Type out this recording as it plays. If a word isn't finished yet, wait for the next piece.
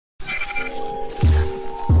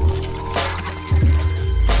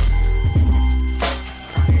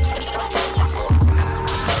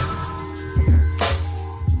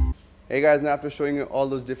Hey guys, now after showing you all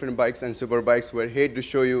those different bikes and super bikes, we're here to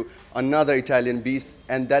show you another Italian beast,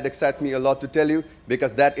 and that excites me a lot to tell you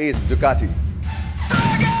because that is Ducati.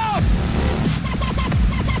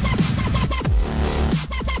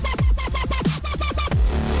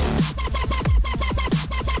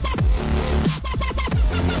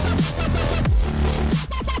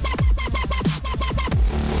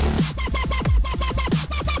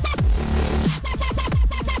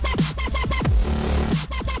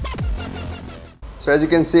 So as you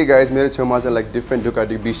can see guys, मेरो छेउमा चाहिँ like different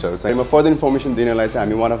Ducati beastहरू छ। म further information दिनलाई चाहिँ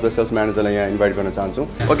हामी one of the sales managerलाई यहाँ invite गर्न चाहन्छौँ।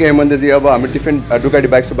 Okay हेमन्त जी, अब हामी different Ducati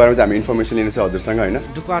bikes को बारेमा चाहिँ हामी information लिने छ हजुरसँग हैन?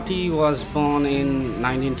 Ducati was born in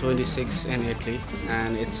 1926 in Italy,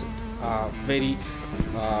 and it's a very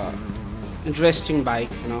interesting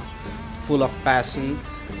bike, you know, full of passion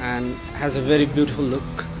and has a very beautiful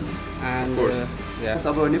look. And yes.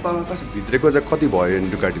 अब नेपालमा कसरी भित्रेको चाहिँ कति भयो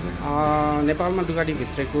Ducati चाहिँ? नेपालमा Ducati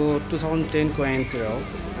भित्रेको 2010 को एन्ड हो,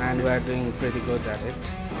 and we are doing pretty good at it.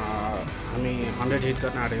 हामी 100 hit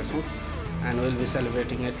गर्न आँटेका छौँ, and we'll be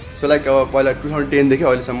celebrating it. So like पहिला 2010 देखि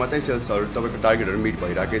अहिलेसम्म चाहिँ सेल्सहरु तपाईको टार्गेटहरु मिट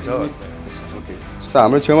भइराकै छ। ओके। सो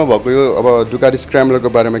हाम्रो छेउमा भएको यो अब Ducati Scrambler को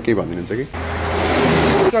बारेमा के भनिदिनुहुन्छ कि?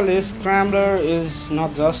 Basically, Scrambler is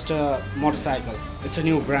not just a motorcycle. It's a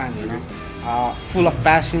new brand, you know. Full of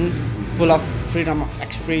passion, full of freedom of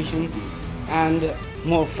expression, and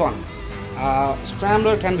more fun.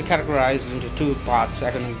 Scrambler can be categorized into two parts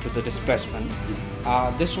according to the displacement.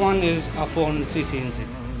 This one is a 400cc engine.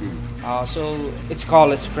 So it's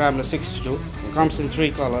called a Scrambler 62. Comes in three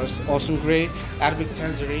colors: ocean gray, Arabic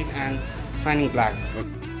tangerine, and shining black.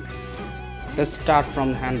 Let's start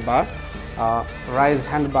from the handbar. Raised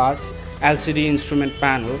handbars, LCD instrument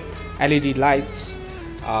panel, LED lights,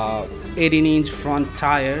 18-inch front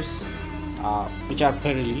tires, which are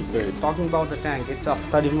Pirelli. Talking about the tank, it's of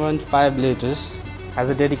 31.5 liters, has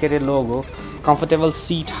a dedicated logo, comfortable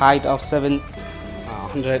seat height of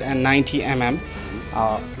 790 mm,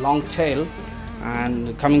 long tail,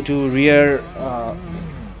 and coming to rear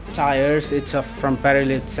tires, it's from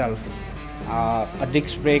Pirelli itself, a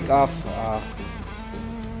disc brake of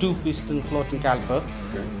 2-piston floating caliper,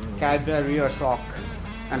 caliper rear shock,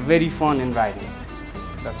 and very fun in riding.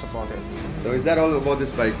 That's about it. So is that all about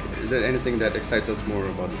this bike? Is there anything that excites us more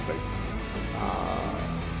about this bike?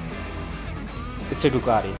 It's a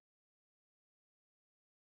Ducati.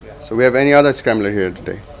 Yeah. So we have any other Scrambler here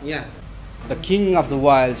today? Yeah, the king of the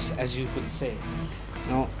wilds, as you could say.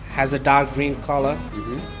 You know, has a dark green color,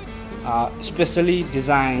 specially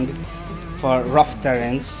designed for rough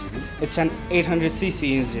terrains. It's an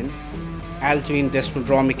 800cc engine, L-twin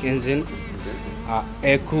desmodromic engine,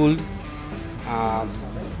 air-cooled,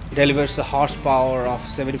 delivers a horsepower of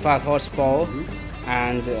 75 horsepower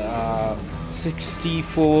and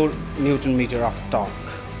 64 Newton meter of torque.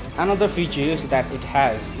 Another feature that it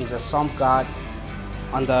has is a sump guard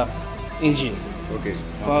on the engine. Okay.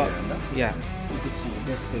 Yeah, you can see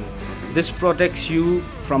this thing. This protects you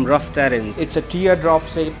from rough terrain. It's a teardrop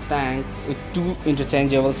shaped tank with two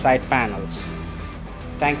interchangeable side panels.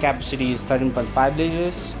 Tank capacity is 13.5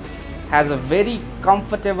 liters. Has a very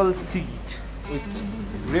comfortable seat with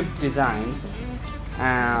rib design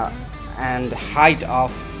and height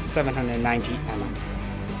of 790 mm.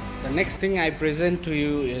 The next thing I present to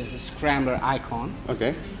you is a Scrambler Icon.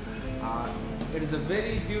 Okay. It is a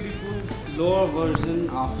very beautiful lower version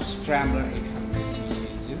of Scrambler 800cc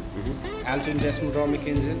engine, L-twin desmodromic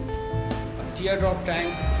engine, a teardrop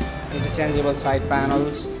tank, interchangeable side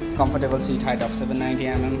panels, comfortable seat height of 790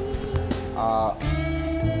 mm,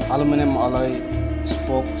 aluminum alloy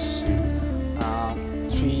spokes,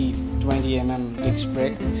 320 mm disc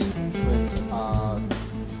brakes with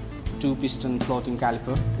 2-piston floating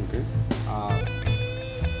caliper. Okay.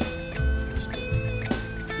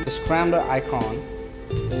 The Scrambler Icon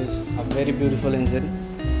is a very beautiful engine,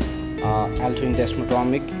 L-twin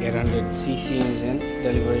desmodromic 800cc engine,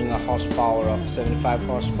 delivering a horsepower of 75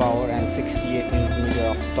 horsepower and 68 Nm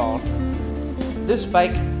of torque. This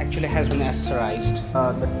bike actually has been accessorized.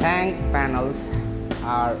 The tank panels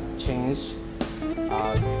are changed.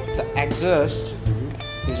 The exhaust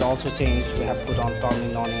is also changed. We have put on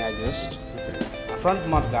Tommy exhaust. Front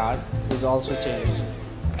mudguard is also changed.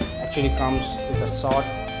 Actually comes with a short,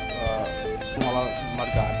 smaller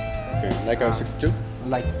mudguard. Okay, like our 62?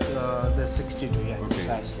 Like the 62, yeah, okay.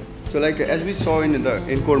 Precisely. So like as we saw in the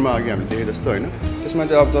in-core मा अघि हामीले देखे जस्तो हैन, त्यसमा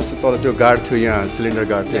चाहिँ अब जस्तो तल त्यो गार्ड थियो, यहाँ सिलिन्डर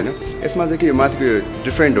गार्ड थियो हैन, यसमा चाहिँ के माथिको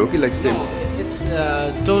डिफरेन्ट हो कि like same? It's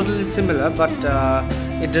totally similar, but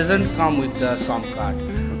it doesn't come with the sump guard.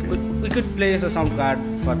 Okay. We could place a sump guard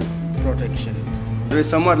for protection. It is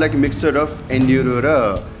somewhat like a mixture of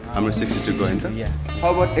enduro हाम्रो 62 को हैन त Yeah.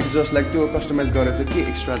 How about exhaust like त्यो customise गरेर चाहिँ के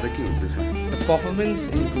extra चाहिँ के हुन्छ त्यसमा The performance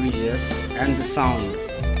increases and the sound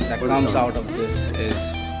that the comes sound. out of this is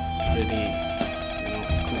really,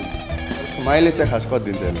 cool. Mileage चाहिँ खास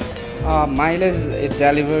कति दिन्छ यसले Mileage it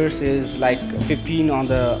delivers is like 15 on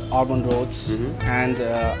the urban roads and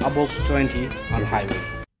above 20 on highway.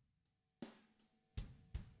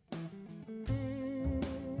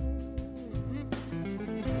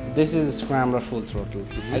 This is Scrambler full throttle.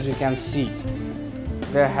 As you can see,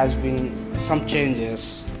 there has been some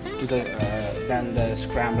changes to the than the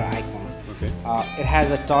Scrambler icon. Okay. It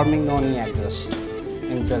has a Tormignoni exhaust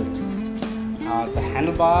inbuilt. The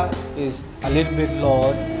handlebar is a little bit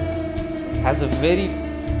lower. Has a very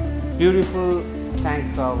beautiful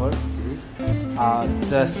tank cover.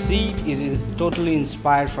 The seat is totally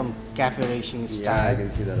inspired from cafe racing style. I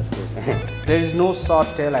can see that of course There is no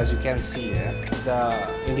short tail as you can see here. The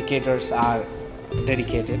indicators are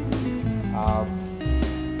dedicated.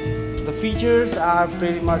 The features are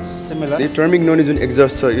pretty much similar. Yo टर्मिग्नोनी Jun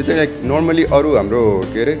exhaust छ यो चाहिँ like normally अरू हाम्रो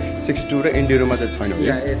के अरे 62 र एन्डिरोमा चाहिँ छैन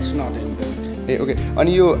Yeah, it's not inbuilt. A okay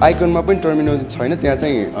अनि यो आइकनमा पनि टर्मिनोनी छैन त्यहाँ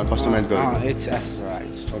चाहिँ कस्टमाइज गरेको It's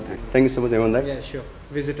accessorized. Okay thank you so much Hemant Yeah, sure.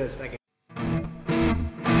 Visit us again.